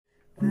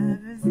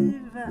The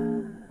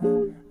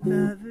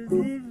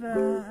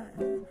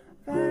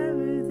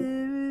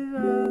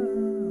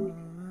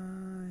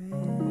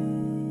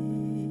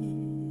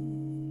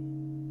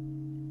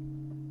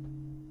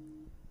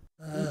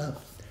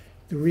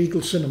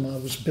Regal cinema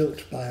was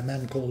built by a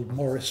man called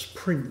Maurice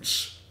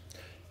Prince,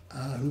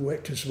 who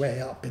worked his way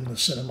up in the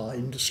cinema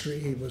industry.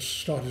 He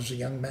started as a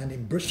young man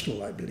in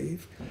Bristol, I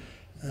believe.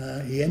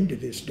 He ended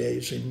his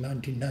days in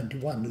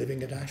 1991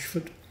 living at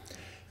Ashford,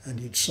 and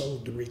he'd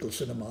sold the Regal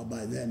cinema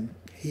by then.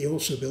 He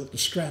also built the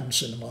Strand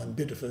cinema in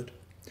Bideford,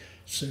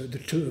 so the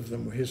two of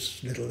them were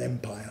his little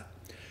empire.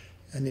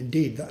 And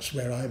indeed, that's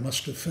where I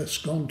must have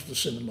first gone to the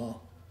cinema,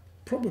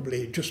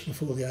 probably just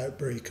before the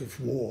outbreak of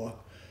war,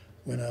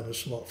 when I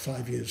was,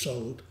 5 years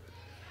old.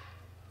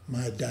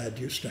 My dad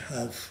used to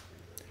have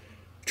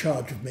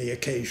charge of me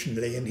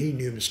occasionally, and he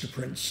knew Mr.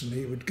 Prince, and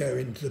he would go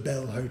into the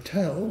Bell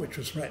Hotel, which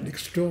was right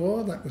next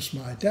door. That was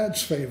my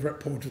dad's favourite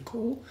port of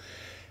call,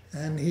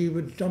 and he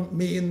would dump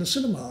me in the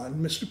cinema,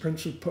 and Mr.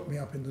 Prince would put me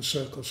up in the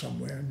circle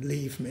somewhere and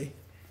leave me.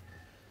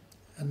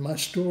 And my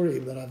story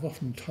that I've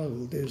often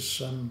told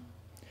is,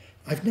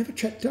 I've never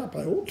checked up.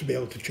 I ought to be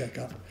able to check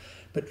up.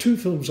 But two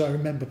films I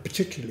remember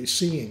particularly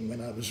seeing when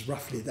I was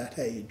roughly that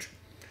age.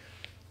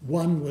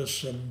 One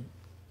was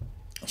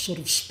a sort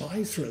of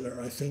spy thriller,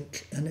 I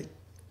think, and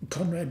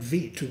Conrad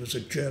Veidt, who was a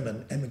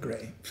German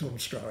émigré film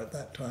star at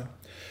that time,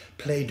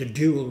 played a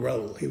dual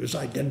role. He was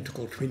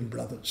identical twin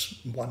brothers.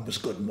 One was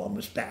good and one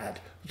was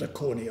bad. It was a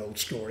corny old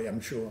story,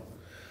 I'm sure.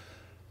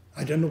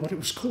 I don't know what it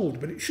was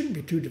called, but it shouldn't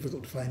be too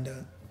difficult to find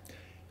out.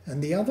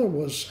 And the other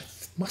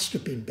must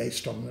have been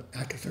based on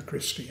Agatha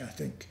Christie, I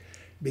think,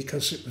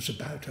 because it was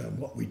about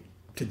what we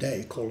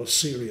today call a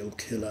serial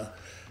killer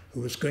who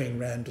was going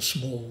around a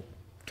small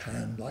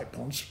town like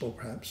Barnstaple,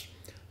 perhaps,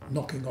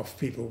 knocking off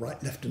people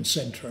right, left and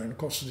centre. And of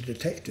course the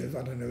detective,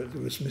 I don't know if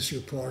it was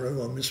Monsieur Poirot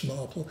or Miss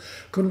Marple,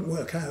 couldn't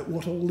work out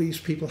what all these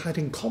people had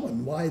in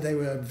common, why they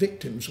were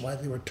victims, why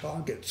they were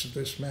targets of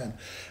this man.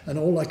 And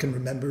all I can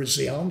remember is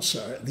the answer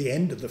at the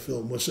end of the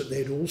film was that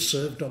they'd all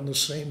served on the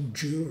same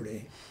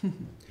jury.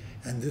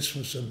 And this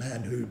was a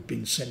man who'd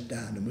been sent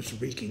down and was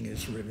wreaking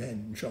his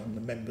revenge on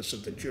the members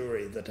of the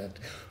jury that had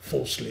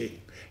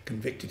falsely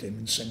convicted him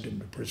and sent him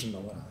to prison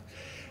or whatever.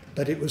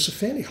 But it was a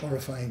fairly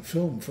horrifying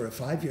film for a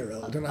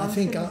 5-year-old, and I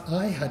think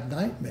I had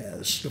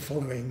nightmares the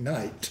following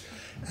night,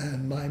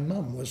 and my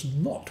mum was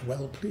not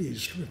well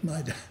pleased with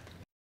my dad.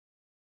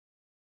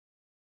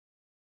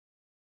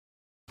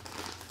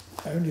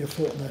 Only a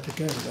fortnight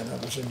ago, when I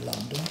was in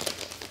London,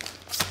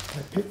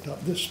 I picked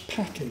up this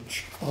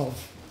package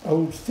of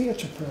old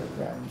theatre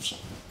programmes.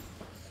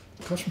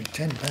 It cost me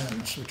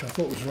 £10, which I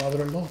thought was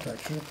rather a lot,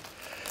 actually,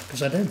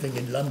 because I don't think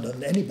in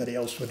London anybody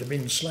else would have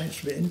been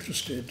slightly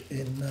interested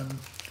in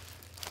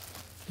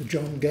the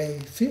John Gay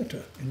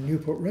Theatre in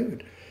Newport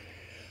Road.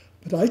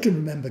 But I can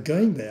remember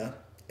going there,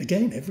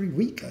 again, every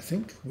week, I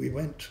think. We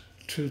went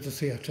to the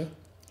theatre,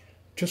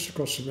 just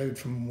across the road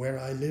from where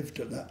I lived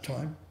at that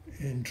time,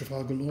 in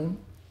Trafalgar Lawn.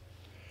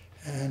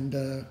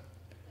 And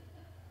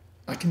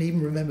I can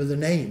even remember the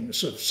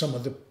names of some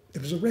of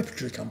it was a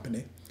repertory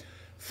company,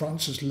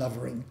 Frances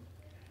Lovering.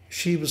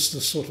 She was the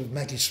sort of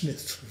Maggie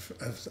Smith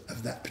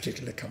of that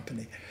particular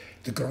company,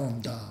 the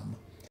Grande Dame.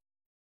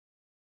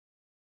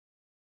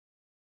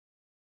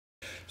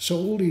 So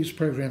all these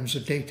programmes are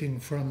dating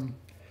from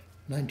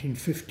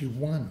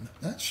 1951.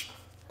 That's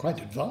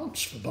quite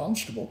advanced for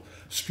Barnstaple.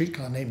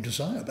 Streetcar Named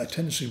Desire by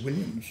Tennessee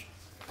Williams.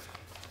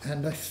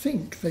 And I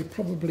think they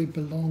probably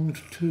belonged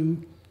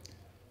to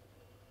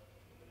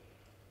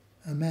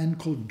a man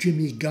called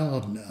Jimmy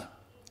Gardner,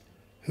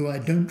 who I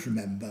don't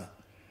remember.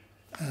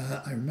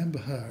 I remember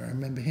her, I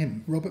remember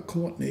him. Robert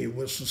Courtney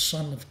was the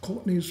son of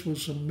Courtney's,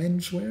 was a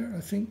menswear,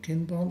 I think,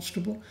 in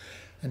Barnstaple,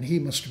 and he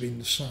must have been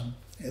the son.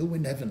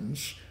 Elwyn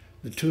Evans,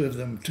 the two of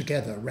them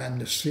together ran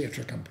this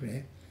theatre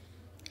company.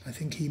 I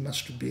think he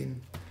must have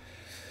been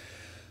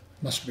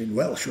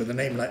Welsh with a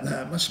name like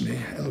that, mustn't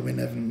he? Elwyn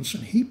Evans.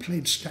 And he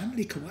played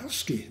Stanley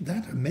Kowalski.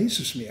 That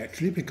amazes me,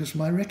 actually, because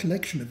my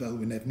recollection of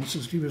Elwyn Evans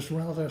is he was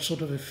rather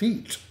sort of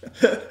effete,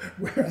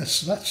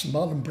 whereas that's the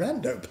Marlon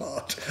Brando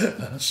part.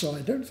 So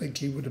I don't think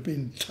he would have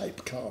been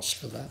typecast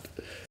for that.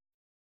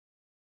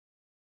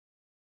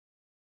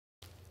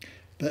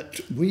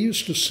 But we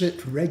used to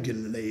sit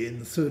regularly in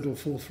the third or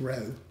fourth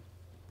row,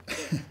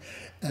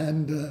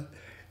 and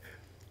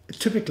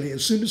typically,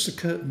 as soon as the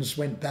curtains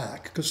went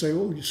back, because they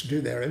all used to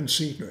do their own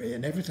scenery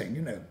and everything,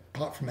 you know,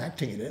 apart from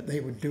acting in it, they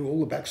would do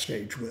all the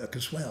backstage work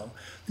as well.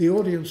 The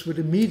audience would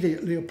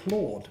immediately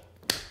applaud.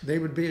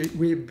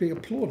 We'd be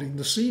applauding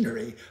the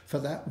scenery for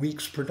that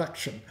week's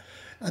production.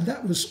 And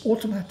that was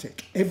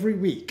automatic. Every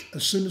week,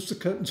 as soon as the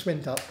curtains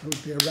went up, there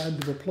would be a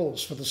round of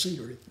applause for the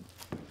scenery.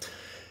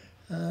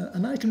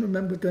 And I can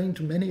remember going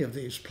to many of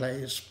these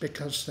plays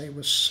because they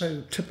were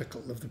so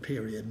typical of the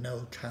period.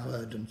 Noel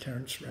Coward and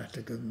Terence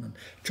Rattigan, and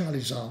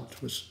Charlie's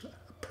Aunt was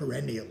a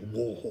perennial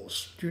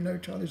warhorse. Do you know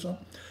Charlie's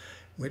Aunt?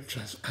 Which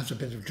has a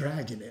bit of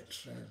drag in it.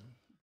 So.